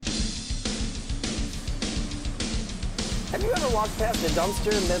Have you ever walked past a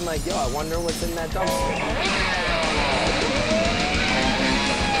dumpster and been like, yo, I wonder what's in that dumpster?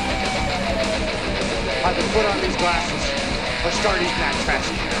 Either put on these glasses or start eating that trash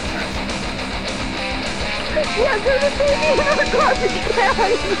can. Yeah, there's a baby in the garbage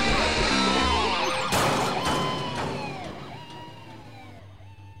can.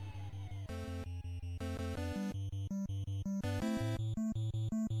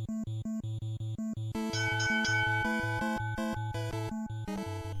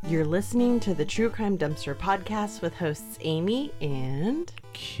 You're listening to the True Crime Dumpster podcast with hosts Amy and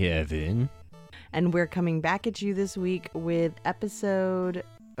Kevin. And we're coming back at you this week with episode,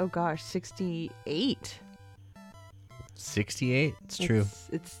 68. 68? It's true.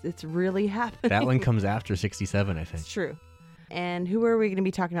 It's really happening. That one comes after 67, I think. It's true. And who are we going to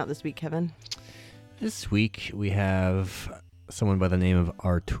be talking about this week, Kevin? This week we have someone by the name of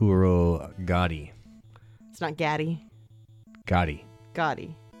Arturo Gotti. It's not Gaddy. Gotti.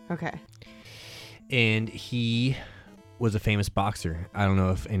 Okay. And he was a famous boxer. I don't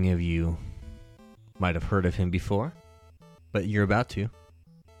know if any of you might have heard of him before, but you're about to.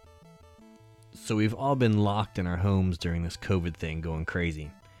 So we've all been locked in our homes during this COVID thing going crazy.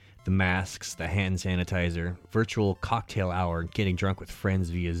 The masks, the hand sanitizer, virtual cocktail hour, getting drunk with friends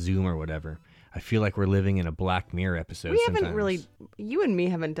via Zoom or whatever. I feel like we're living in a Black Mirror episode sometimes. You and me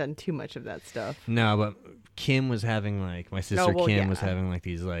haven't done too much of that stuff. No, but Kim was having my sister Kim was having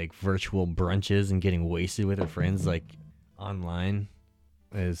these virtual brunches and getting wasted with her friends online.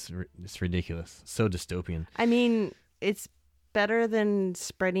 It's ridiculous. So dystopian. I mean, it's better than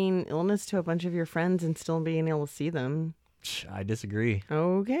spreading illness to a bunch of your friends and still being able to see them. I disagree.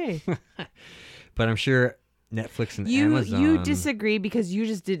 Okay. But I'm sure Netflix and Amazon... You disagree because you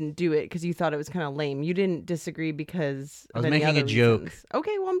just didn't do it because you thought it was kind of lame. You didn't disagree because I was of any making other a joke. Reasons.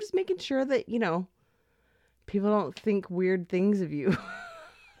 Okay, well, I'm just making sure that, people don't think weird things of you.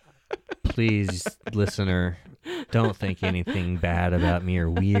 Please, listener, don't think anything bad about me or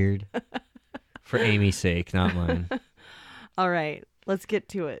weird. For Amy's sake, not mine. All right, let's get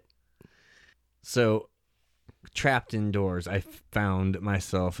to it. So, trapped indoors, I found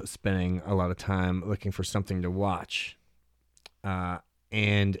myself spending a lot of time looking for something to watch.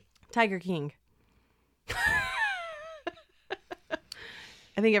 And Tiger King.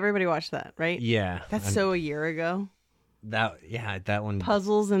 I think everybody watched that, right? yeah. That's so a year ago. That one.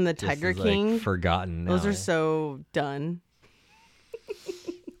 Puzzles and the just Tiger is, King. Forgotten now. Those are so done.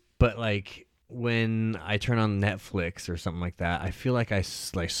 But when I turn on Netflix or something like that, I feel like I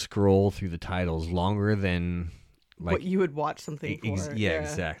scroll through the titles longer than what you would watch something for. Yeah,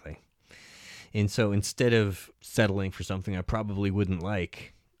 exactly. And so instead of settling for something I probably wouldn't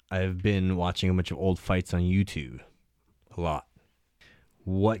like, I've been watching a bunch of old fights on YouTube. A lot.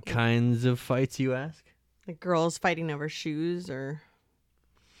 What kinds of fights, you ask? Like girls fighting over shoes or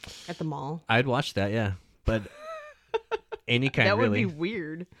at the mall. I'd watch that, yeah. But any kind, that would really. be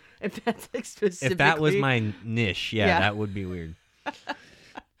weird if that's specifically. If that was my niche, yeah, that would be weird.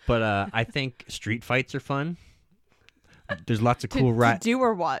 But I think street fights are fun. There's lots of cool to do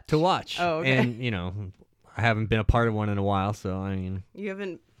or watch? To watch. Oh, okay. And I haven't been a part of one in a while, so I mean. You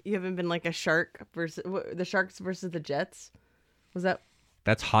haven't been like a shark versus the Sharks versus the Jets? Was that?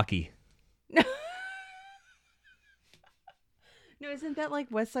 That's hockey. No, isn't that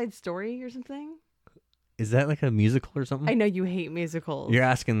like West Side Story or something? Is that like a musical or something? I know you hate musicals. You're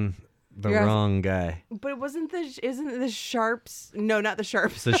asking the wrong guy. But isn't the Sharps? No, not the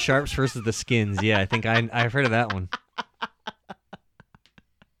Sharps. The Sharps versus the Skins. Yeah, I think I've heard of that one.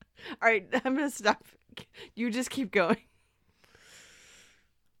 All right, I'm gonna stop. You just keep going.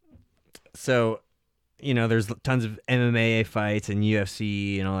 So, there's tons of MMA fights and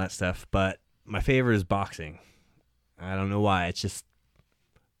UFC and all that stuff, but my favorite is boxing. I don't know why. It's just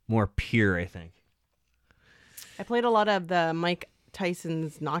more pure, I think. I played a lot of the Mike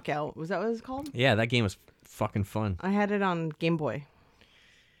Tyson's Knockout. Was that what it was called? Yeah, that game was fucking fun. I had it on Game Boy.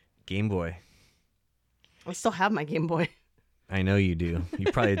 Game Boy. I still have my Game Boy. I know you do.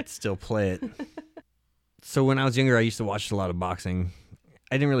 You probably still play it. So when I was younger, I used to watch a lot of boxing.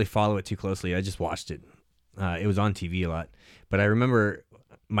 I didn't really follow it too closely. I just watched it. It was on TV a lot. But I remember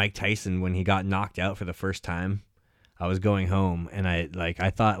Mike Tyson, when he got knocked out for the first time, I was going home and I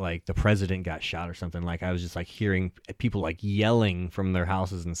thought the president got shot or something. I was just hearing people yelling from their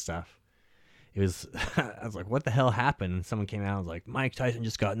houses and stuff. It was, I was like, what the hell happened? And someone came out and was like, Mike Tyson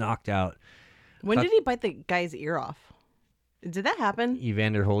just got knocked out. When did he bite the guy's ear off? Did that happen?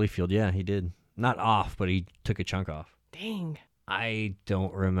 Evander Holyfield, yeah, he did. Not off, but he took a chunk off. Dang. I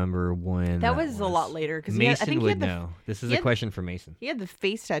don't remember when that was a lot later. Because Mason I think would know. This is a question for Mason. He had the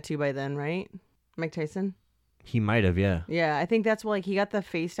face tattoo by then, right? Mike Tyson? He might have, yeah. Yeah, I think that's why, like, he got the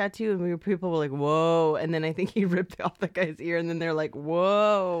face tattoo, and people were like, "Whoa!" And then I think he ripped off the guy's ear, and then they're like,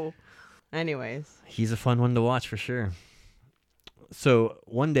 "Whoa!" Anyways, He's a fun one to watch for sure. So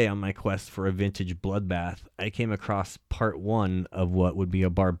one day on my quest for a vintage bloodbath, I came across part 1 of what would be a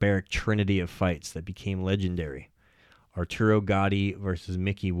barbaric trinity of fights that became legendary. Arturo Gatti versus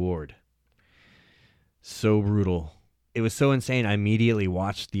Mickey Ward. So brutal. It was so insane, I immediately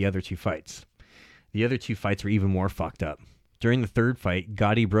watched the other 2 fights. The other 2 fights were even more fucked up. During the third fight,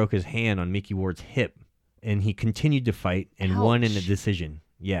 Gatti broke his hand on Mickey Ward's hip, and he continued to fight and won in a decision.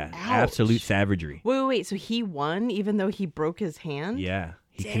 Yeah, absolute savagery. Wait. So he won even though he broke his hand? Yeah,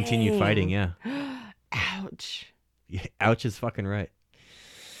 he continued fighting, yeah. Ouch. Yeah, ouch is fucking right.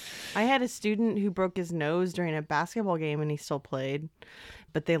 I had a student who broke his nose during a basketball game and he still played,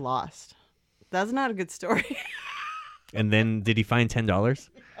 but they lost. That's not a good story. And then did he find $10?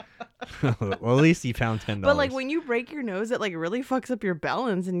 Well, at least he found $10. But like when you break your nose, it like really fucks up your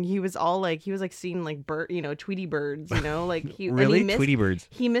balance. And he was seeing like Tweety birds, like he really and he missed, Tweety birds.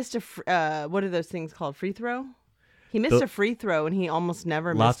 He missed what are those things called? Free throw. He missed a free throw, and he almost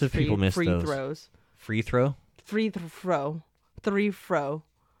never Lots missed of people miss free those. throws. Free throw. Three throw.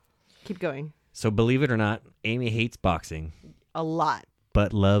 Keep going. So believe it or not, Amy hates boxing, A lot.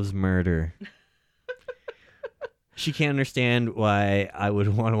 but loves murder. She can't understand why I would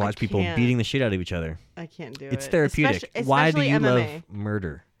want to watch people can't. beating the shit out of each other. I can't do it. It's therapeutic. Why do especially you MMA. love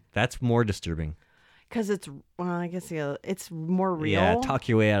murder? That's more disturbing. Because it's, I guess, yeah, it's more real. Yeah, talk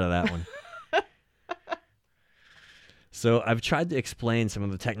your way out of that one. So I've tried to explain some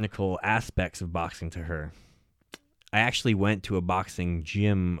of the technical aspects of boxing to her. I actually went to a boxing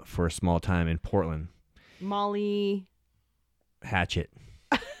gym for a small time in Portland. Molly. Hatchet.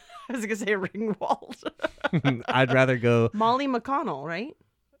 I was going to say Ringwald. I'd rather go. Molly McConnell, right?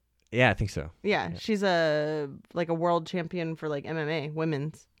 Yeah, I think so. Yeah, she's a world champion for like MMA,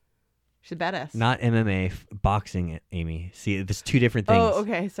 women's. She's a badass. Not MMA, boxing, Amy. See, there's 2 different things. Oh,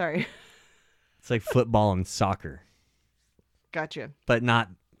 okay, sorry. It's like football and soccer, Gotcha. but not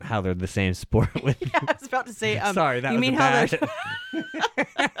how they're the same sport. With Yeah, I was about to say. Sorry, that you was mean a how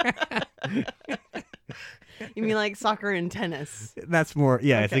bad. You mean like soccer and tennis? That's more.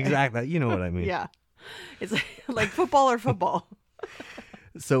 Yeah, it's Okay. exactly. You know what I mean. Yeah, it's like football or football.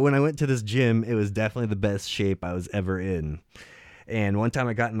 So when I went to this gym, it was definitely the best shape I was ever in. And one time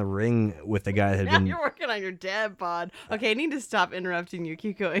I got in the ring with a guy that had Now been. you're working on your dad bod. Okay, I need to stop interrupting you.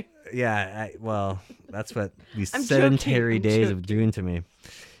 Keep going. Yeah, well, that's what these I'm sedentary joking, I'm days joking. of doing to me.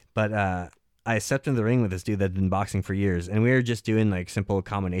 But I stepped in the ring with this dude that had been boxing for years, and we were just doing like simple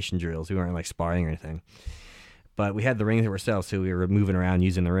combination drills. We weren't like sparring or anything. But we had the ring to ourselves, so we were moving around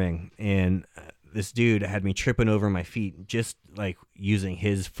using the ring. And this dude had me tripping over my feet, just like using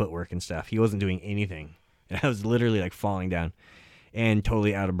his footwork and stuff. He wasn't doing anything. And I was literally like falling down and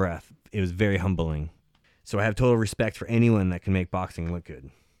totally out of breath. It was very humbling. So I have total respect for anyone that can make boxing look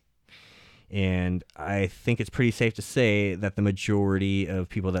good. And I think it's pretty safe to say that the majority of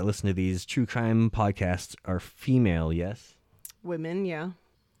people that listen to these true crime podcasts are female, yes? Women, yeah.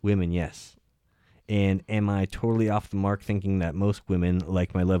 Women, yes. And am I totally off the mark thinking that most women,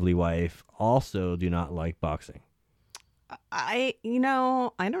 like my lovely wife, also do not like boxing? I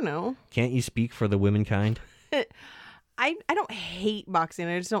don't know. Can't you speak for the womenkind? I don't hate boxing.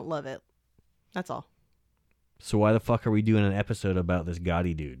 I just don't love it. That's all. So why the fuck are we doing an episode about this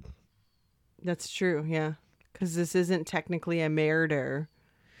Gotti dude? That's true, yeah. Because this isn't technically a murder.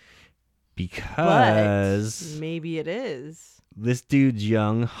 Because But maybe it is. this dude's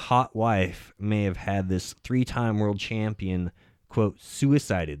young, hot wife may have had this 3-time world champion, quote,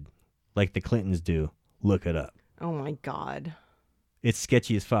 suicided, like the Clintons do. Look it up. Oh my God. It's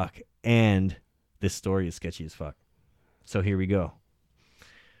sketchy as fuck. And this story is sketchy as fuck. So here we go.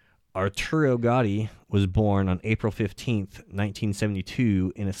 Arturo Gatti was born on April 15th,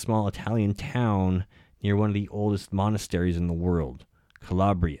 1972, in a small Italian town near one of the oldest monasteries in the world,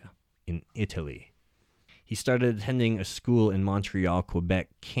 Calabria, in Italy. He started attending a school in Montreal, Quebec,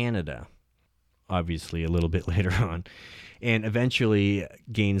 Canada, obviously a little bit later on, and eventually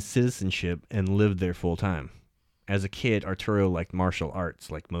gained citizenship and lived there full time. As a kid, Arturo liked martial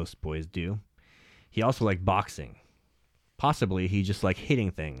arts, like most boys do. He also liked boxing. Possibly he just liked hitting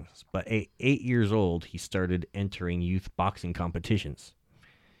things, but at 8 years old, he started entering youth boxing competitions.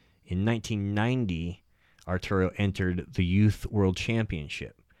 In 1990, Arturo entered the Youth World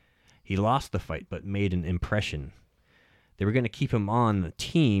Championship. He lost the fight, but made an impression. They were going to keep him on the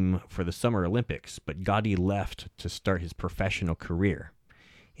team for the Summer Olympics, but Gatti left to start his professional career.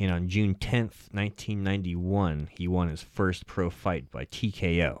 And on June 10th, 1991, he won his first pro fight by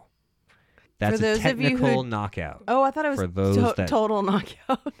TKO. That's For those a of you who- technical knockout. Oh, I thought it was For those that- total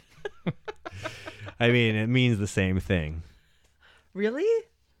knockout. I mean, it means the same thing. Really?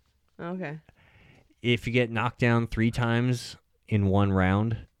 Okay. If you get knocked down 3 times in one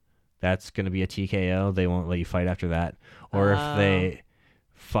round, that's going to be a TKO. They won't let you fight after that. Or if they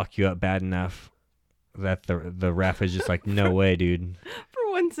fuck you up bad enough that the ref is just like, no way, dude.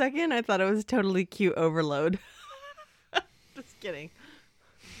 For 1 second, I thought it was totally cute overload. Just kidding.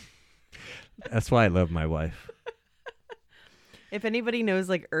 That's why I love my wife. If anybody knows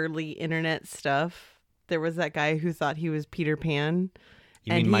like early internet stuff, there was that guy who thought he was Peter Pan.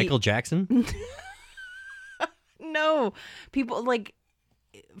 You And mean Michael Jackson? No, people like,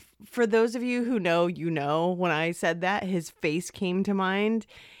 for those of you who know, when I said that, his face came to mind.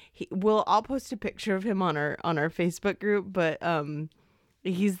 I'll post a picture of him on our Facebook group, but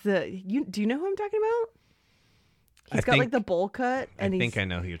he's do you know who I'm talking about? He's got like the bowl cut, and I think I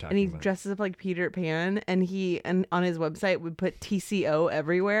know who you're talking and he about. dresses up like Peter Pan, and and on his website would put TCO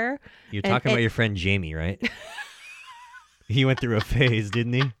everywhere. You're talking about your friend Jamie, right? He went through a phase,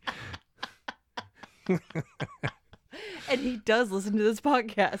 didn't he? And he does listen to this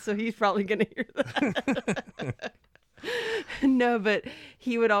podcast, so he's probably going to hear that. No, but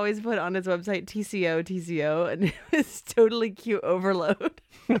he would always put on his website TCO, and it was totally cute overload.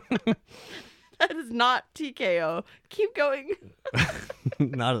 That is not TKO. Keep going.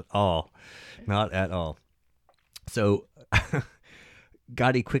 Not at all. Not at all. So,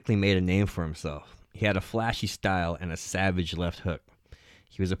 Gotti quickly made a name for himself. He had a flashy style and a savage left hook.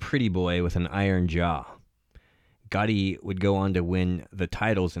 He was a pretty boy with an iron jaw. Gotti would go on to win the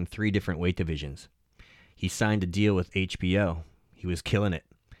titles in 3 different weight divisions. He signed a deal with HBO. He was killing it.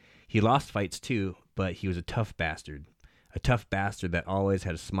 He lost fights too, but he was a tough bastard. A tough bastard that always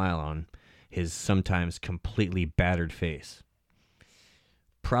had a smile on his sometimes completely battered face.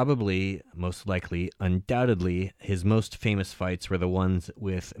 Probably, most likely, undoubtedly, his most famous fights were the ones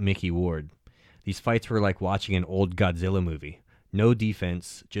with Mickey Ward. These fights were like watching an old Godzilla movie. No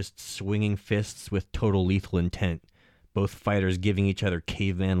defense, just swinging fists with total lethal intent. Both fighters giving each other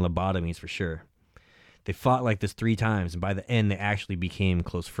caveman lobotomies for sure. They fought like this 3 times, and by the end, they actually became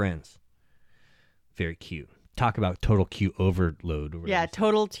close friends. Very cute. Talk about total cute overload. Yeah,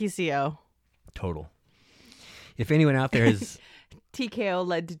 total TCO. Total. If anyone out there is... TKO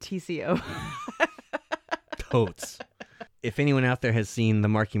led to TCO. Totes. If anyone out there has seen the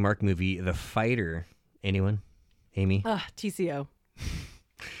Marky Mark movie, The Fighter, anyone? Amy? TCO.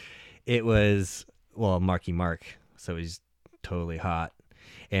 It was, well, Marky Mark, so he's totally hot.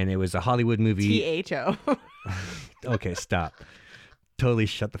 And it was a Hollywood movie. THO. Okay, stop. Totally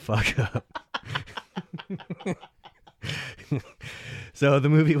shut the fuck up. So the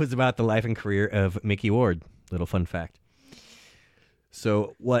movie was about the life and career of Mickey Ward. Little fun fact.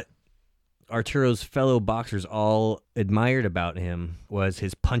 So what Arturo's fellow boxers all admired about him was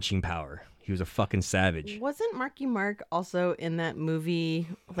his punching power. He was a fucking savage. Wasn't Marky Mark also in that movie,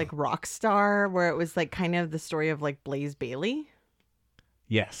 like Rockstar, where it was like kind of the story of like Blaze Bailey?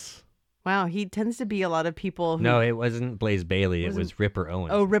 Yes. Wow, he tends to be a lot of people who... No, it wasn't Blaze Bailey. It was Ripper Owen.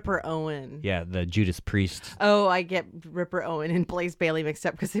 Oh, Ripper Owen. Yeah, the Judas Priest. Oh, I get Ripper Owen and Blaze Bailey mixed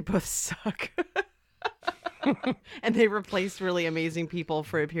up because they both suck. And they replaced really amazing people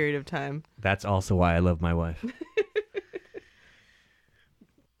for a period of time. That's also why I love my wife.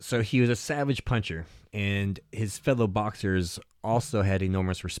 So he was a savage puncher, and his fellow boxers also had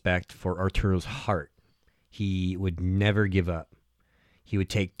enormous respect for Arturo's heart. He would never give up. He would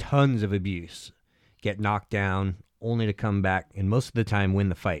take tons of abuse, get knocked down, only to come back, and most of the time win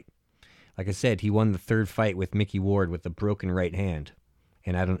the fight. Like I said, he won the 3rd fight with Mickey Ward with a broken right hand.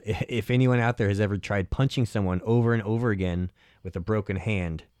 And if anyone out there has ever tried punching someone over and over again with a broken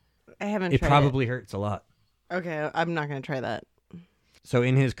hand, I haven't it tried probably hurts a lot. Okay, I'm not going to try that. So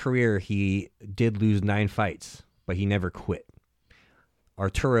in his career, he did lose 9 fights, but he never quit.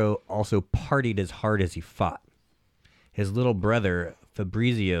 Arturo also partied as hard as he fought. His little brother,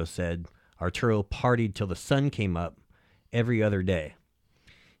 Fabrizio, said Arturo partied till the sun came up every other day.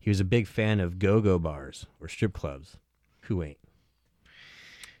 He was a big fan of go-go bars or strip clubs. Who ain't?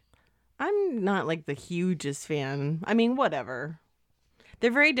 I'm not like the hugest fan. I mean, whatever. They're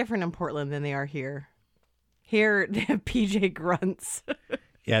very different in Portland than they are here. Here, they have PJ Grunts.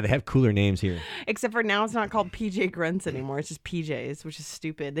 Yeah, they have cooler names here. Except for now it's not called PJ Grunts anymore. It's just PJs, which is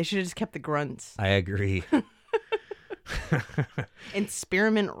stupid. They should have just kept the grunts. I agree. And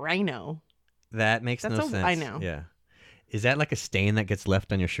Spearmint Rhino. That makes no sense. I know. Yeah. Is that like a stain that gets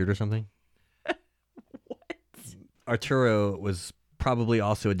left on your shirt or something? What? Arturo was probably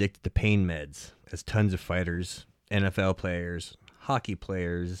also addicted to pain meds, as tons of fighters, NFL players, hockey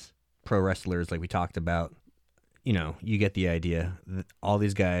players pro wrestlers, like we talked about, you get the idea. All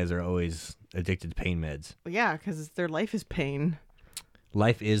these guys are always addicted to pain meds. Yeah, because their life is pain.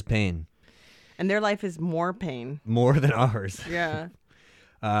 Life is pain. And their life is more pain. More than ours. Yeah.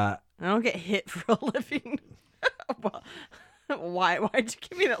 I don't get hit for a living. Why'd you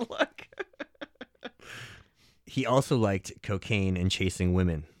give me that look? He also liked cocaine and chasing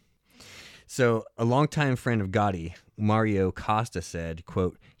women. So a longtime friend of Gotti, Mario Costa, said,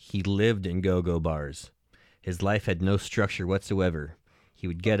 quote, he lived in go-go bars. His life had no structure whatsoever. He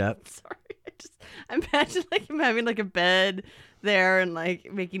would get up. Sorry. I imagine like him having like a bed there and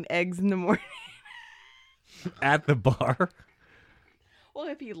like making eggs in the morning. At the bar. Well,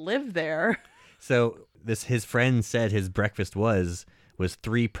 if he lived there. So his friend said his breakfast was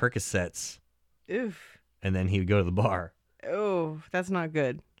 3 Percocets. Oof. And then he would go to the bar. Oh, that's not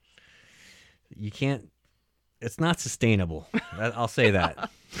good. You can't. It's not sustainable. I'll say that.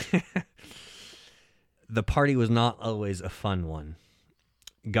 The party was not always a fun one.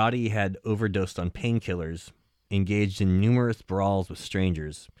 Gotti had overdosed on painkillers, engaged in numerous brawls with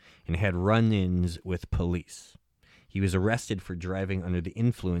strangers, and had run-ins with police. He was arrested for driving under the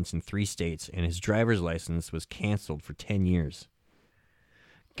influence in 3 states, and his driver's license was canceled for 10 years.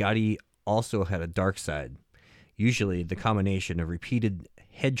 Gotti also had a dark side. Usually, the combination of repeated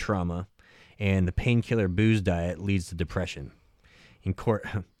head trauma and the painkiller booze diet leads to depression. In court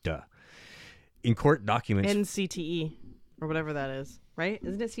documents... And CTE, or whatever that is, right?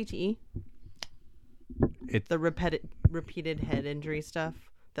 Isn't it CTE? The repeated head injury stuff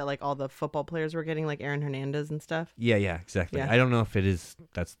that like all the football players were getting, like Aaron Hernandez and stuff. Yeah, exactly. Yeah. I don't know if it is,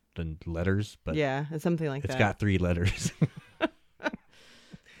 that's the letters, but yeah, it's something like that. It's got 3 letters.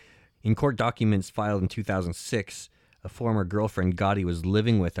 In court documents filed in 2006, a former girlfriend Gotti was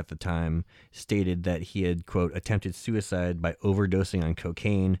living with at the time stated that he had, quote, attempted suicide by overdosing on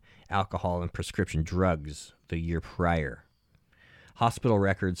cocaine, alcohol, and prescription drugs the year prior. Hospital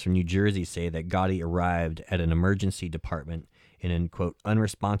records from New Jersey say that Gotti arrived at an emergency department in an, quote,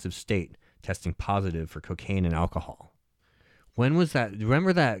 unresponsive state, testing positive for cocaine and alcohol. When was that?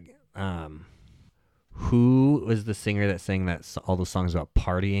 Remember that? Who was the singer that sang all those songs about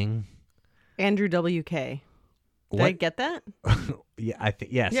partying? Andrew WK. Did I get that? Yeah, I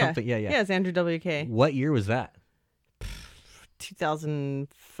think something. Yeah. Yeah, it's Andrew WK. What year was that?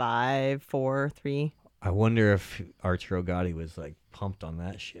 2005, 4, 3. I wonder if Arturo Gotti was like pumped on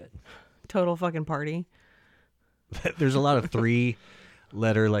that shit. Total fucking party. There's a lot of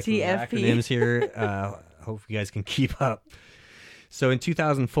 3-letter like TFP. acronyms here. Hope you guys can keep up. So in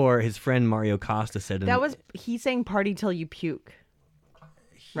 2004, his friend Mario Costa said he sang "Party Till You Puke,"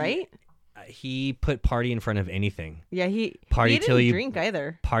 right? He put party in front of anything. Yeah, he party didn't till you drink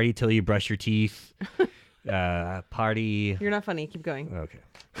either. Party till you brush your teeth. Party. You're not funny. Keep going. Okay.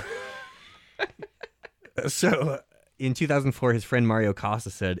 So in 2004, his friend Mario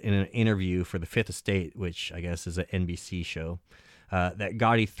Costa said in an interview for The Fifth Estate, which I guess is an NBC show, that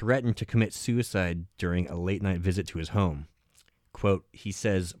Gotti threatened to commit suicide during a late-night visit to his home. Quote, he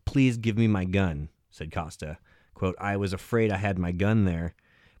says, "Please give me my gun," said Costa. Quote, "I was afraid I had my gun there,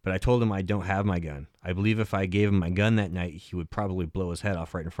 but I told him I don't have my gun. I believe if I gave him my gun that night, he would probably blow his head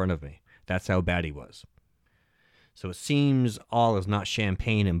off right in front of me. That's how bad he was." So it seems all is not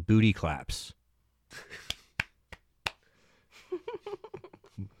champagne and booty claps.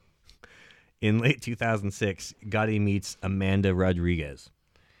 In late 2006, Gotti meets Amanda Rodriguez.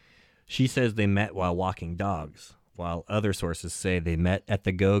 She says they met while walking dogs, while other sources say they met at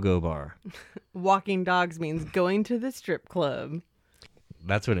the go-go bar. Walking dogs means going to the strip club.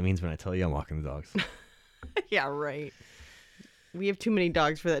 That's what it means when I tell you I'm walking the dogs. Yeah, right. We have too many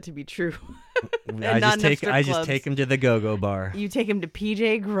dogs for that to be true. I just take them to the go-go bar. You take them to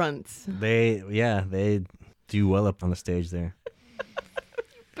PJ Grunts. They do well up on the stage there.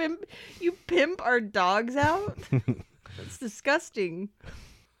 You pimp our dogs out? That's disgusting.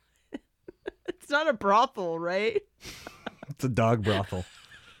 It's not a brothel, right? It's a dog brothel.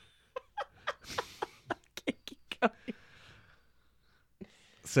 Okay, keep going.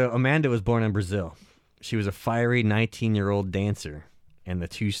 So Amanda was born in Brazil. She was a fiery 19-year-old dancer, and the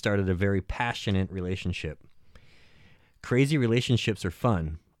two started a very passionate relationship. Crazy relationships are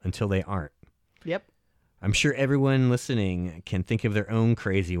fun until they aren't. Yep. I'm sure everyone listening can think of their own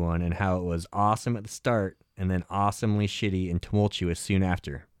crazy one and how it was awesome at the start and then awesomely shitty and tumultuous soon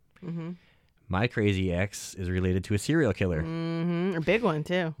after. Mm-hmm. My crazy ex is related to a serial killer. Mm-hmm. A big one,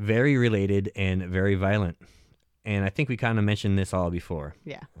 too. Very related and very violent. And I think we kind of mentioned this all before.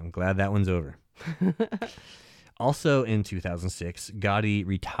 Yeah. I'm glad that one's over. Also in 2006, Gotti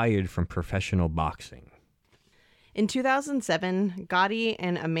retired from professional boxing. In 2007, Gotti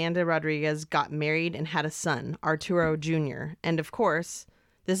and Amanda Rodriguez got married and had a son, Arturo Jr. And of course,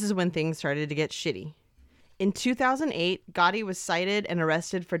 this is when things started to get shitty. In 2008, Gotti was cited and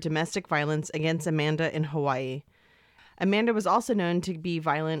arrested for domestic violence against Amanda in Hawaii. Amanda was also known to be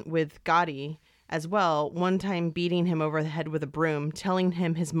violent with Gotti as well, one time beating him over the head with a broom, telling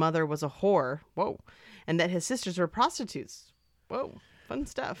him his mother was a whore, whoa, and that his sisters were prostitutes. Whoa, fun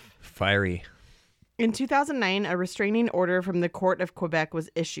stuff. Fiery. In 2009, a restraining order from the Court of Quebec was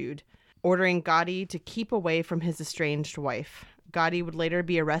issued, ordering Gotti to keep away from his estranged wife. Gotti would later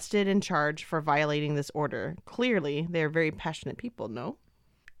be arrested and charged for violating this order. Clearly, they are very passionate people, no?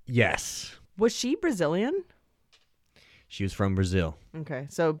 Yes. Was she Brazilian? She was from Brazil. Okay,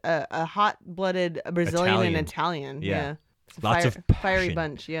 so a hot-blooded Brazilian and Italian. Yeah. It's a Lots of fiery passion.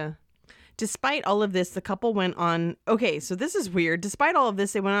 bunch, yeah. Despite all of this, the couple went on... Okay, so this is weird. Despite all of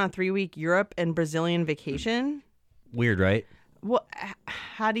this, they went on a 3-week Europe and Brazilian vacation. Weird, right? Well,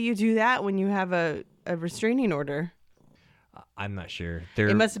 how do you do that when you have a restraining order? I'm not sure.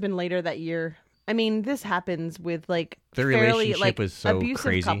 It must have been later that year. I mean, this happens with like Their fairly relationship like was so abusive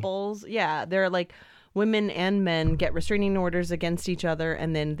crazy. couples. Yeah, they're like women and men get restraining orders against each other,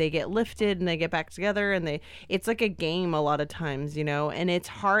 and then they get lifted and they get back together, and it's like a game a lot of times, you know. And it's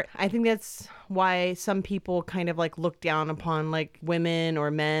hard. I think that's why some people kind of like look down upon like women or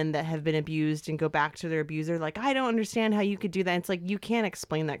men that have been abused and go back to their abuser. Like, I don't understand how you could do that. It's like you can't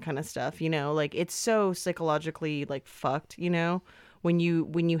explain that kind of stuff, you know. Like, it's so psychologically like fucked, you know, when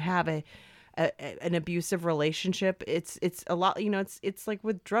you have an abusive relationship. It's a lot, you know. It's like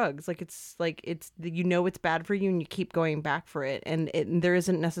with drugs, like it's you know it's bad for you and you keep going back for it, and there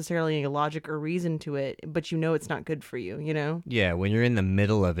isn't necessarily any logic or reason to it, but you know it's not good for you, you know. Yeah, when you're in the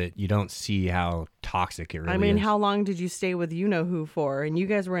middle of it, you don't see how toxic it really is. I mean, how long did you stay with you know who for? And you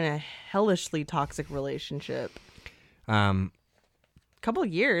guys were in a hellishly toxic relationship. Couple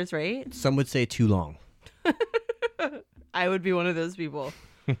years, right? Some would say too long. I would be one of those people.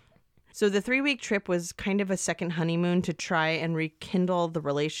 So the 3-week trip was kind of a second honeymoon to try and rekindle the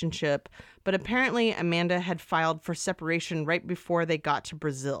relationship, but apparently Amanda had filed for separation right before they got to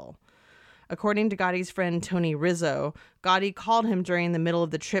Brazil. According to Gotti's friend Tony Rizzo, Gotti called him during the middle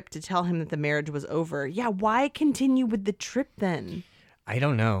of the trip to tell him that the marriage was over. Yeah, why continue with the trip then? I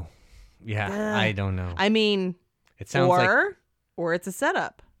don't know. Yeah, I don't know. I mean, It sounds like or it's a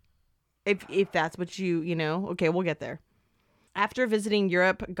setup. If that's what you know. Okay, we'll get there. After visiting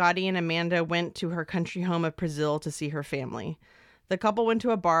Europe, Gotti and Amanda went to her country home of Brazil to see her family. The couple went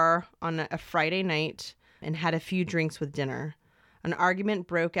to a bar on a Friday night and had a few drinks with dinner. An argument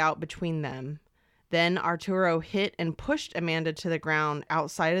broke out between them. Then Arturo hit and pushed Amanda to the ground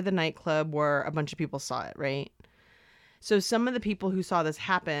outside of the nightclub where a bunch of people saw it, right? So some of the people who saw this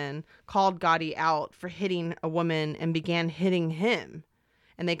happen called Gotti out for hitting a woman and began hitting him.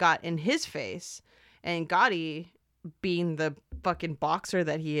 And they got in his face. And Gotti, being the fucking boxer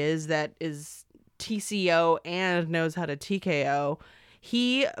that is TCO and knows how to TKO,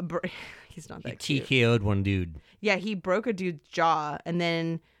 he's not that he cute. TKO'd one dude. Yeah, he broke a dude's jaw, and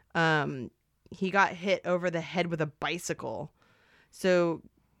then he got hit over the head with a bicycle. So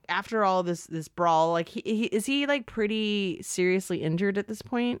after all this brawl, like is he like pretty seriously injured at this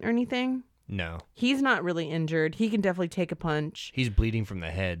point or anything? No. He's not really injured. He can definitely take a punch. He's bleeding from the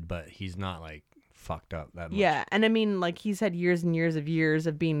head, but he's not like fucked up that much. Yeah, and I mean, like, he's had years and years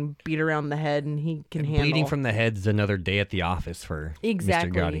of being beat around the head, and he can handle. Bleeding from the head's another day at the office for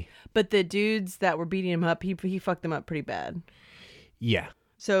exactly. Mr. Gotti. But the dudes that were beating him up, he fucked them up pretty bad. Yeah.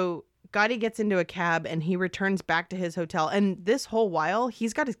 So Gotti gets into a cab and he returns back to his hotel, and this whole while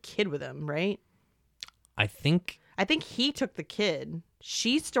he's got his kid with him, right? I think he took the kid.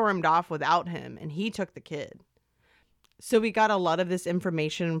 She stormed off without him, and he took the kid. So we got a lot of this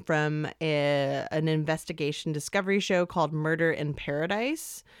information from an investigation discovery show called Murder in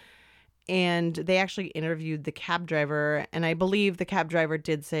Paradise. And they actually interviewed the cab driver. And I believe the cab driver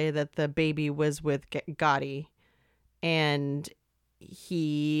did say that the baby was with Gotti. And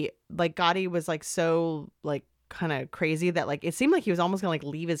Gotti was like so like kind of crazy that like it seemed like he was almost gonna like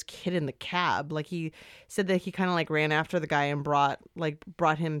leave his kid in the cab. Like he said that he kind of like ran after the guy and brought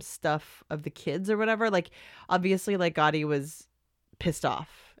him stuff of the kids or whatever. Like obviously like Gotti was pissed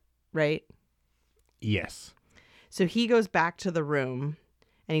off, right? yes. So he goes back to the room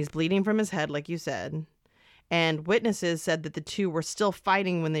and he's bleeding from his head, like you said. And witnesses said that the two were still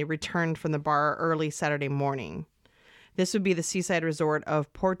fighting when they returned from the bar early Saturday morning. This would be the seaside resort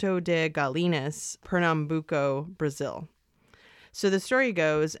of Porto de Galinhas, Pernambuco, Brazil. So the story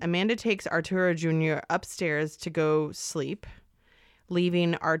goes, Amanda takes Arturo Jr. upstairs to go sleep,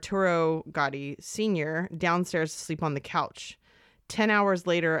 leaving Arturo Gotti Sr. downstairs to sleep on the couch. 10 hours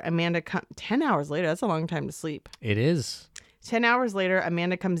later, 10 hours later, that's a long time to sleep. It is. 10 hours later,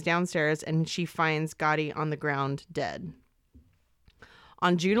 Amanda comes downstairs and she finds Gotti on the ground dead.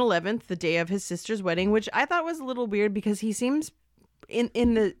 On June 11th, the day of his sister's wedding, which I thought was a little weird because he seems in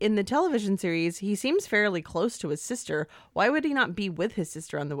the television series, he seems fairly close to his sister. Why would he not be with his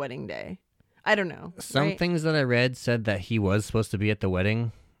sister on the wedding day? I don't know. Some right? things that I read said that he was supposed to be at the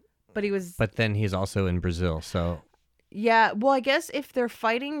wedding, But he was. but then he's also in Brazil. So Yeah, well, I guess if they're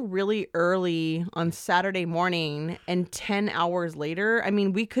fighting really early on Saturday morning and 10 hours later, I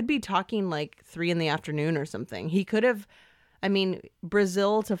mean, we could be talking like 3 in the afternoon or something. He could have, I mean,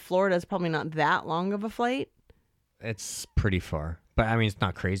 Brazil to Florida is probably not that long of a flight. it's pretty far. But I mean, it's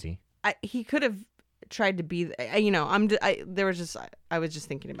not crazy. He could have tried to be, you know, I was just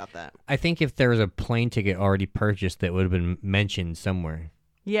thinking about that. I think if there was a plane ticket already purchased, that would have been mentioned somewhere.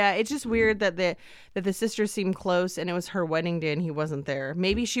 Yeah, it's just weird that the sisters seemed close and it was her wedding day and he wasn't there.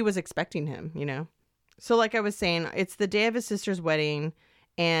 Maybe she was expecting him, you know? So like I was saying, it's the day of his sister's wedding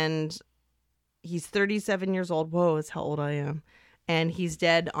and he's 37 years old. Whoa, that's how old I am. And he's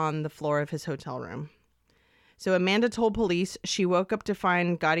dead on the floor of his hotel room. So Amanda told police she woke up to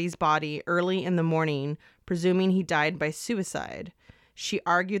find Gotti's body early in the morning, presuming he died by suicide. She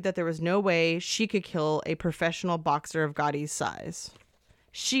argued that there was no way she could kill a professional boxer of Gotti's size.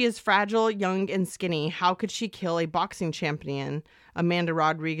 She is fragile, young, and skinny. How could she kill a boxing champion? Amanda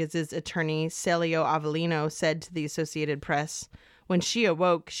Rodriguez's attorney, Celio Avellino, said to the Associated Press. When she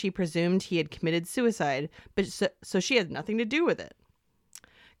awoke, she presumed he had committed suicide, but so she had nothing to do with it.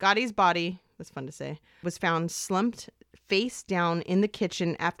 Gotti's body, that's fun to say, was found slumped face down in the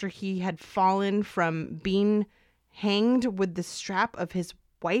kitchen after he had fallen from being hanged with the strap of his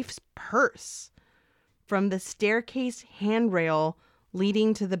wife's purse from the staircase handrail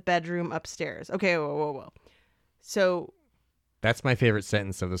leading to the bedroom upstairs. Okay, whoa. So That's my favorite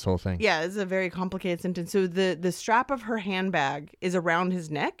sentence of this whole thing. yeah, it's a very complicated sentence. So the strap of her handbag is around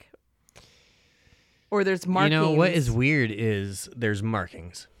his neck? Or there's markings? You know, what is weird is there's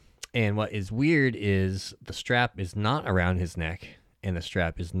markings. And what is weird is the strap is not around his neck and the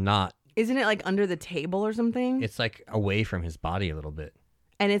strap is not. Isn't it like under the table or something? It's like away from his body a little bit.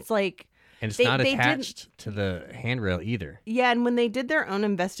 And it's like... And it's They- not they attached to the handrail either. Yeah, and when they did their own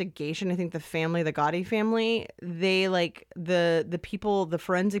investigation, I think the Gotti family, they like the people, the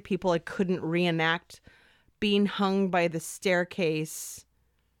forensic people, like couldn't reenact being hung by the staircase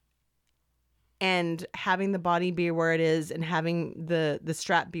and having the body be where it is and having the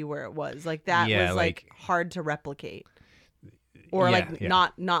strap be where it was. Like that Yeah, was like hard to replicate. Or Yeah, like yeah.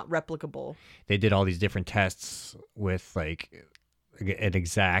 not replicable. They did all these different tests with like an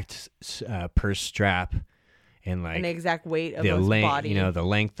exact purse strap and like An exact weight of the his length, body. you know, the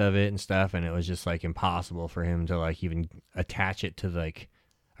length of it and stuff, and it was just like impossible for him to like even attach it to like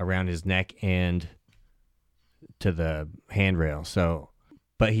around his neck and to the handrail. So,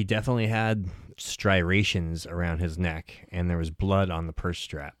 but he definitely had striations around his neck, and there was blood on the purse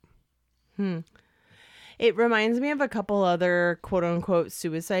strap. It reminds me of a couple other quote unquote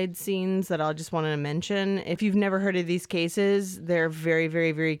suicide scenes that I'll just want to mention. If you've never heard of these cases, they're very,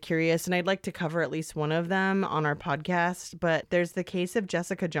 very, very curious. And I'd like to cover at least one of them on our podcast. But there's the case of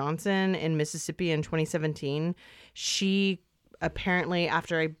Jessica Johnson in Mississippi in 2017. She apparently,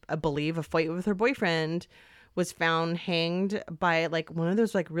 after I believe a fight with her boyfriend, was found hanged by like one of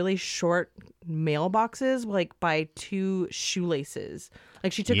those like really short mailboxes, like by 2 shoelaces.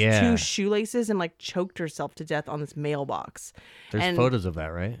 Like she took Yeah. 2 shoelaces and like choked herself to death on this mailbox. There's And photos of that,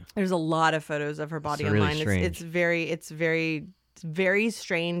 right? there's a lot of photos of her body It's really online. strange. It's very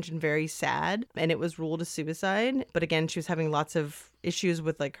strange and very sad. And it was ruled a suicide. But again, she was having lots of issues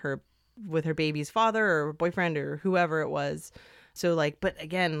with like her baby's father or boyfriend or whoever it was. So like, but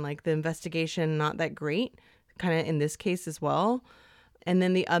again, like the investigation, not that great, kind of in this case as well. And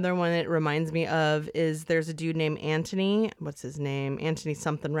then the other one it reminds me of is there's a dude named Anthony. What's his name? Anthony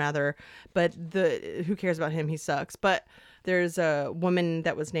something rather. But who cares about him? He sucks. But there's a woman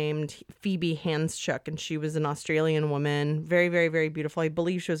that was named Phoebe Hanschuk, and she was an Australian woman. Very, very, very beautiful. I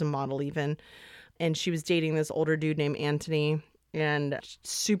believe she was a model even. And she was dating this older dude named Anthony. And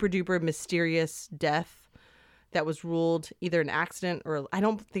super duper mysterious death that was ruled either an accident or I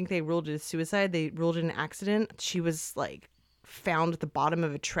don't think they ruled it a suicide. They ruled it an accident. She was like found at the bottom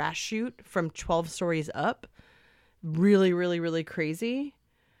of a trash chute from 12 stories up. Really, really, really crazy.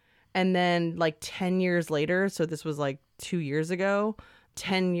 And then like 10 years later, so this was like 2 years ago,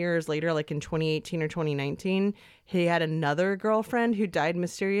 10 years later, like in 2018 or 2019, he had another girlfriend who died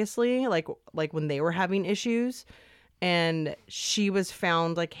mysteriously, like when they were having issues. and she was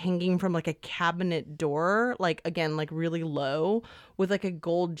found like hanging from like a cabinet door, like again, like really low with like a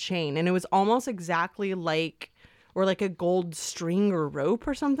gold chain. And it was almost exactly like, or like a gold string or rope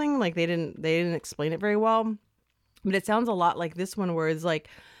or something. Like they didn't explain it very well, but it sounds a lot like this one where it's like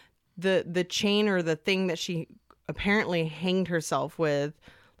the chain or the thing that she apparently hanged herself with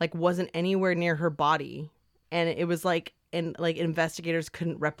like wasn't anywhere near her body. And it was like, and like investigators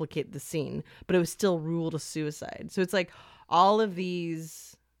couldn't replicate the scene, but it was still ruled a suicide. So it's like all of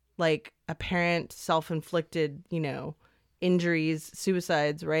these like apparent self-inflicted, you know, injuries,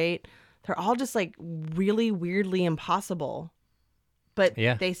 suicides, right? They're all just like really weirdly impossible, but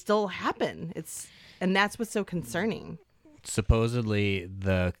they still happen. And that's what's so concerning. Supposedly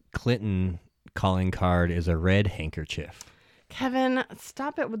the Clinton calling card is a red handkerchief. Kevin,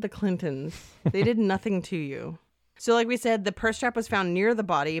 stop it with the Clintons. They did nothing to you. So like we said, the purse strap was found near the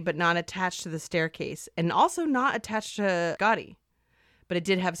body, but not attached to the staircase, and also not attached to Gotti. But it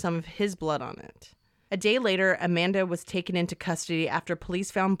did have some of his blood on it. A day later, Amanda was taken into custody after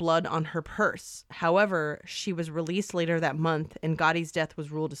police found blood on her purse. However, she was released later that month, and Gotti's death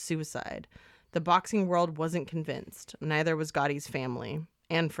was ruled a suicide. The boxing world wasn't convinced. Neither was Gotti's family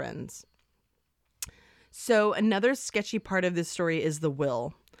and friends. So another sketchy part of this story is the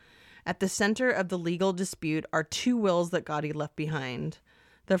will. At the center of the legal dispute are two wills that Gotti left behind.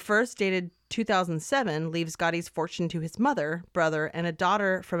 The first, dated 2007, leaves Gotti's fortune to his mother, brother, and a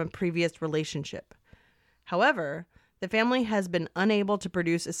daughter from a previous relationship. However, the family has been unable to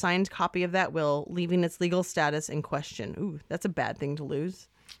produce a signed copy of that will, leaving its legal status in question. Ooh, that's a bad thing to lose.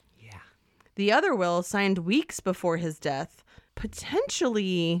 Yeah. The other will, signed weeks before his death,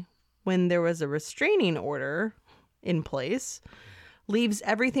 potentially when there was a restraining order in place, leaves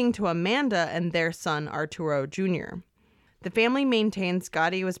everything to Amanda and their son, Arturo Jr. The family maintains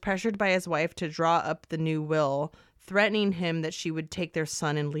Gotti was pressured by his wife to draw up the new will, threatening him that she would take their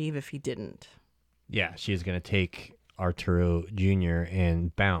son and leave if he didn't. Yeah, she's going to take Arturo Jr.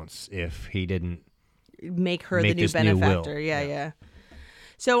 and bounce if he didn't make her the new this benefactor. New will. Yeah.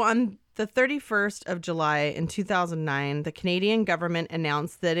 So on the 31st of July in 2009, the Canadian government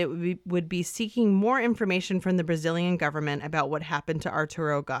announced that it would be seeking more information from the Brazilian government about what happened to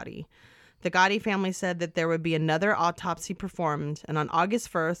Arturo Gotti. The Gotti family said that there would be another autopsy performed, and on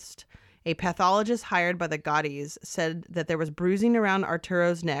August 1st, a pathologist hired by the Gottis said that there was bruising around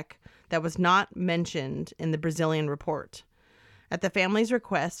Arturo's neck that was not mentioned in the Brazilian report. At the family's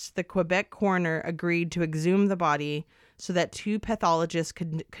request, the Quebec coroner agreed to exhume the body so that two pathologists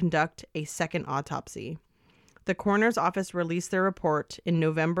could conduct a second autopsy. The coroner's office released their report in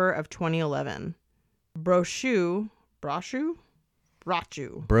November of 2011. Brochu,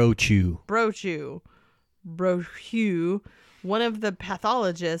 one of the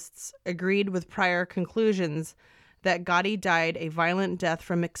pathologists, agreed with prior conclusions that Gotti died a violent death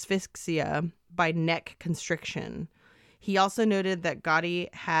from asphyxia by neck constriction. He also noted that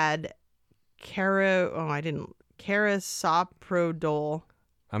Gotti had carisoprodol.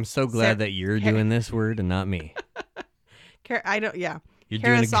 I'm so glad that you're doing this word and not me. You're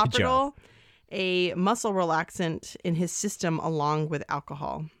doing a good job. A muscle relaxant in his system along with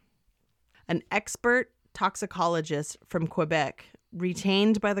alcohol. An expert toxicologist from Quebec,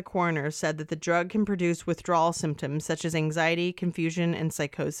 retained by the coroner, said that the drug can produce withdrawal symptoms such as anxiety, confusion, and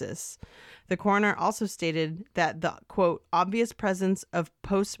psychosis. The coroner also stated that the, quote, obvious presence of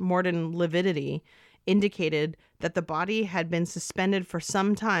post-mortem lividity indicated that the body had been suspended for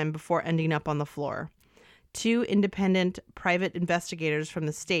some time before ending up on the floor. Two independent private investigators from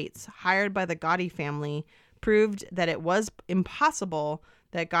the States, hired by the Gotti family, proved that it was impossible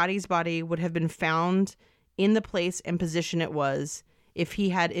that Gotti's body would have been found in the place and position it was if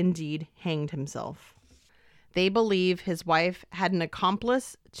he had indeed hanged himself. They believe his wife had an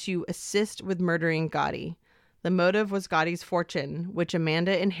accomplice to assist with murdering Gotti. The motive was Gotti's fortune, which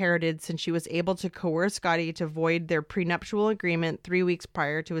Amanda inherited since she was able to coerce Gotti to void their prenuptial agreement 3 weeks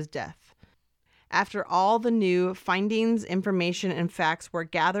prior to his death. After all the new findings, information, and facts were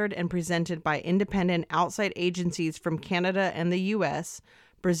gathered and presented by independent outside agencies from Canada and the U.S.,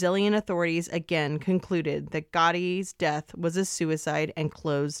 Brazilian authorities again concluded that Gotti's death was a suicide and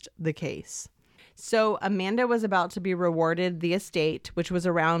closed the case. So Amanda was about to be rewarded the estate, which was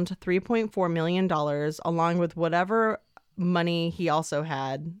around $3.4 million, along with whatever money he also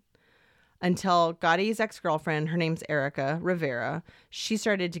had, until Gotti's ex-girlfriend, her name's Erica Rivera, she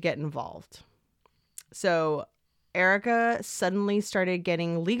started to get involved. So Erica suddenly started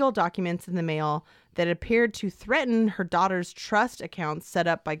getting legal documents in the mail that appeared to threaten her daughter's trust accounts set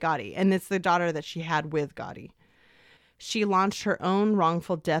up by Gotti. And it's the daughter that she had with Gotti. she launched her own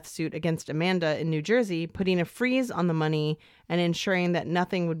wrongful death suit against Amanda in New Jersey, putting a freeze on the money and ensuring that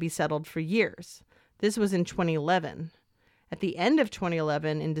nothing would be settled for years. This was in 2011. At the end of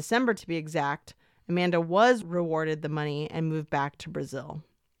 2011, in December to be exact, Amanda was rewarded the money and moved back to Brazil.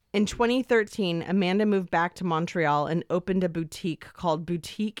 In 2013, Amanda moved back to Montreal and opened a boutique called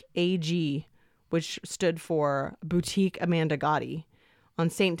Boutique AG, which stood for Boutique Amanda Gotti, on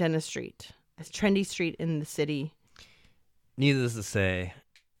St. Denis Street, a trendy street in the city. Needless to say,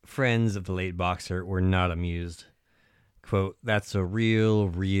 friends of the late boxer were not amused. Quote, "That's a real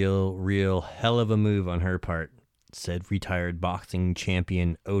hell of a move on her part," said retired boxing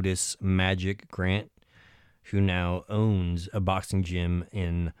champion Otis Magic Grant, who now owns a boxing gym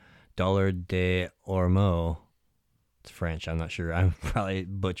in Dollar de Ormeaux. It's French, I'm not sure. I probably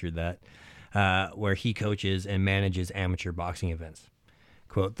butchered that. Where he coaches and manages amateur boxing events.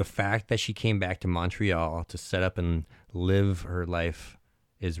 Quote, "The fact that she came back to Montreal to set up and live her life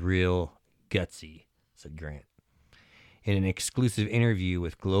is real gutsy," said Grant. In an exclusive interview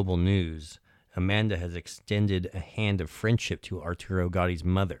with Global News, Amanda has extended a hand of friendship to Arturo Gotti's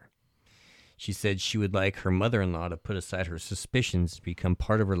mother. She said she would like her mother-in-law to put aside her suspicions to become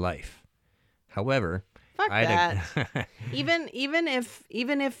part of her life. However, Fuck that. even if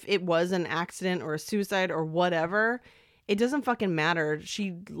it was an accident or a suicide or whatever, it doesn't fucking matter.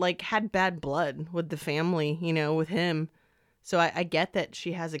 She like had bad blood with the family, you know, with him. So I get that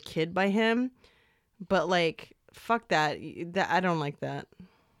she has a kid by him, but like fuck that. I don't like that.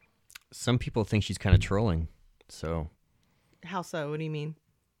 Some people think she's kind of trolling. So, How so? What do you mean?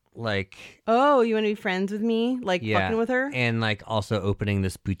 like, Oh, you want to be friends with me? Like yeah, fucking with her? and like also opening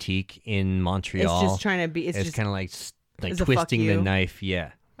this boutique in Montreal. It's just trying to be. It's just kind of like it's a fuck twisting the you. knife.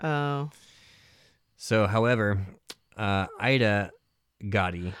 Yeah. Oh. So, however, Ida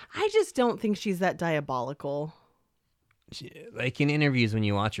Gotti, I just don't think she's that diabolical. like in interviews when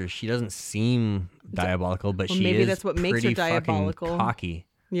you watch her, she doesn't seem diabolical, but Well, she maybe is that's what makes her pretty fucking diabolical. cocky.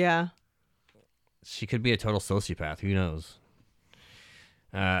 Yeah. She could be a total sociopath. Who knows?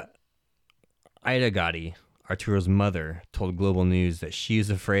 Ida Gotti, Arturo's mother, told Global News that she is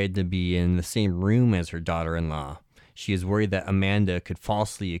afraid to be in the same room as her daughter-in-law. She is worried that Amanda could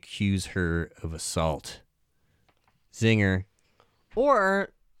falsely accuse her of assault. Zinger.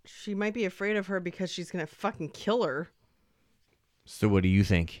 Or she might be afraid of her because she's going to fucking kill her. So what do you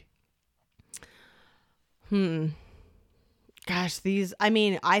think? Gosh,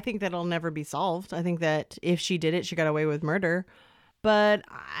 I think that'll never be solved. I think that if she did it, she got away with murder. But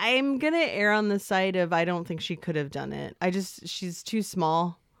I'm going to err on the side of I don't think she could have done it. She's too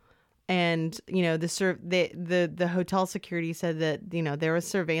small. And, you know, the hotel security said that, you know, there was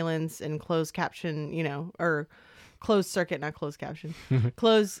surveillance and closed caption, you know, or closed circuit, not closed caption,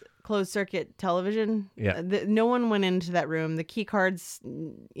 closed circuit television. Yeah. No one went into that room. The key cards,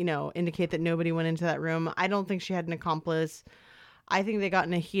 you know, indicate that nobody went into that room. I don't think she had an accomplice. I think they got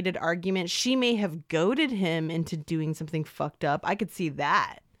in a heated argument. She may have goaded him into doing something fucked up. I could see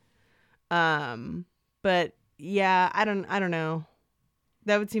that. But yeah, I don't know.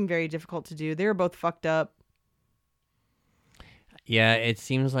 That would seem very difficult to do. They were both fucked up. Yeah, it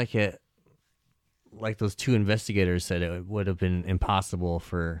seems like those two investigators said it would have been impossible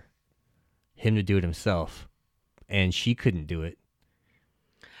for him to do it himself, and she couldn't do it.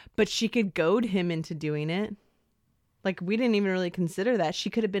 But she could goad him into doing it. Like, we didn't even really consider that. She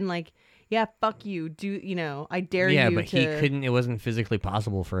could have been like, yeah, fuck you. You know, I dare you to... Yeah, but he couldn't. It wasn't physically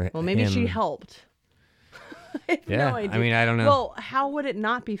possible for him. Well, maybe she helped. I have no idea. I mean, I don't know. Well, how would it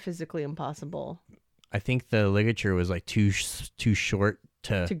not be physically impossible? I think the ligature was like too short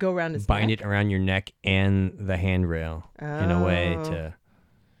to go around his bind neck? it around your neck and the handrail in a way to,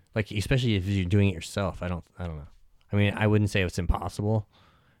 like, especially if you're doing it yourself. I don't know. I mean, I wouldn't say it's impossible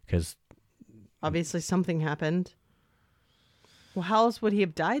because obviously something happened. Well, how else would he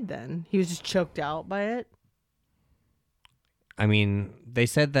have died then? He was just choked out by it? I mean, they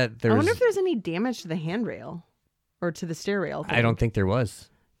said that there's... I wonder if there's any damage to the handrail or to the stair rail thing. I don't think there was.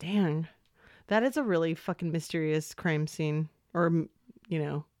 Dang. That is a really fucking mysterious crime scene or, you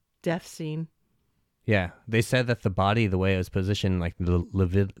know, death scene. Yeah. They said that the body, the way it was positioned, like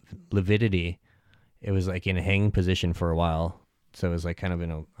the lividity, it was like in a hanging position for a while. So it was like kind of in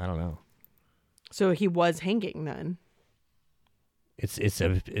a... I don't know. So he was hanging then?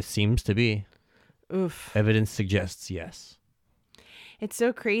 It seems to be. Oof. Evidence suggests yes. It's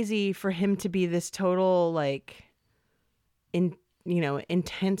so crazy for him to be this total, like,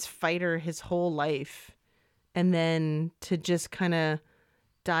 intense fighter his whole life. And then to just kind of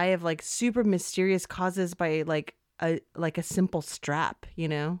die of, like, super mysterious causes by, like a simple strap, you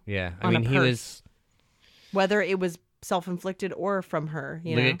know? Yeah. I On a mean, he purse. was... Whether it was self-inflicted or from her.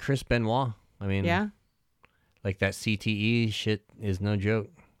 You Look know? at Chris Benoit. I mean, Yeah. like that CTE shit is no joke.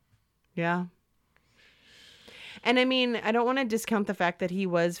 Yeah. And I mean, I don't want to discount the fact that he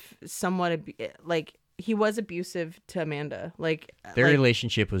was somewhat he was abusive to Amanda. Like Their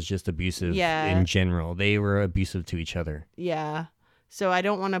relationship was just abusive Yeah. in general. They were abusive to each other. Yeah. So I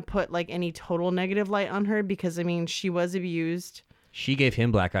don't want to put like any total negative light on her because I mean, she was abused. She gave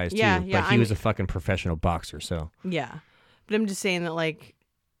him black eyes too, Yeah, but he was a fucking professional boxer, so. Yeah. But I'm just saying that like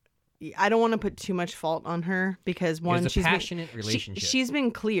I don't want to put too much fault on her because one, It was a she's passionate relationship. she's been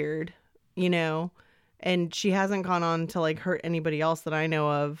cleared, you know, and she hasn't gone on to like hurt anybody else that I know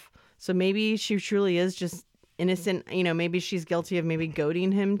of. So maybe she truly is just innocent. You know, maybe she's guilty of maybe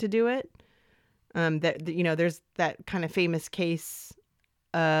goading him to do it. You know, there's that kind of famous case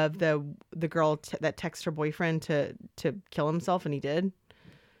of the girl that texted her boyfriend to kill himself, and he did.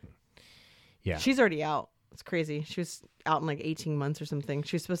 Yeah. She's already out. It's crazy. She was out in like 18 months or something.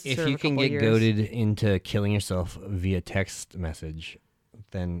 She was supposed to serve If you a can couple get years. goaded into killing yourself via text message,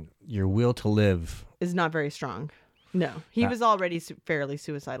 then your will to live, Is not very strong. No, he was already fairly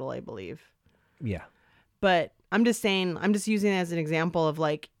suicidal, I believe. yeah. But I'm just saying, I'm just using it as an example of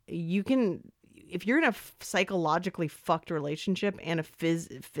like, you can, if you're in a psychologically fucked relationship and a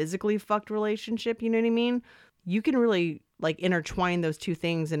physically fucked relationship, you know what I mean? You can really like intertwine those two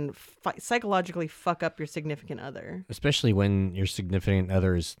things and psychologically fuck up your significant other. Especially when your significant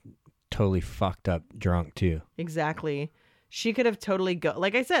other is totally fucked up drunk too. Exactly. She could have totally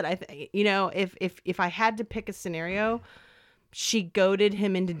like I said, you know, if I had to pick a scenario, she goaded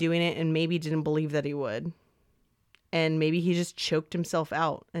him into doing it and maybe didn't believe that he would. And maybe he just choked himself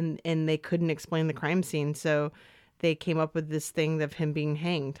out and they couldn't explain the crime scene. So they came up with this thing of him being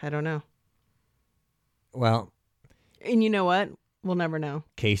hanged. I don't know. Well, And you know what? We'll never know.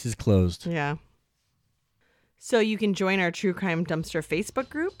 case is closed. Yeah. So you can join our True Crime Dumpster Facebook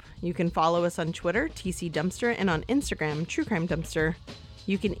group. You can follow us on Twitter, TC Dumpster, and on Instagram, True Crime Dumpster.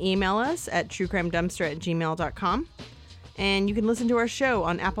 You can email us at truecrimedumpster@gmail.com. And you can listen to our show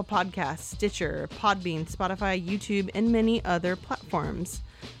on Apple Podcasts, Stitcher, Podbean, Spotify, YouTube, and many other platforms.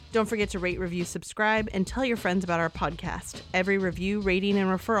 Don't forget to rate, review, subscribe, and tell your friends about our podcast. Every review, rating, and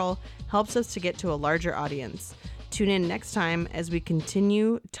referral helps us to get to a larger audience. Tune in next time as we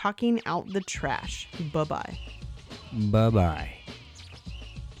continue talking out the trash. Bye-bye. Bye-bye.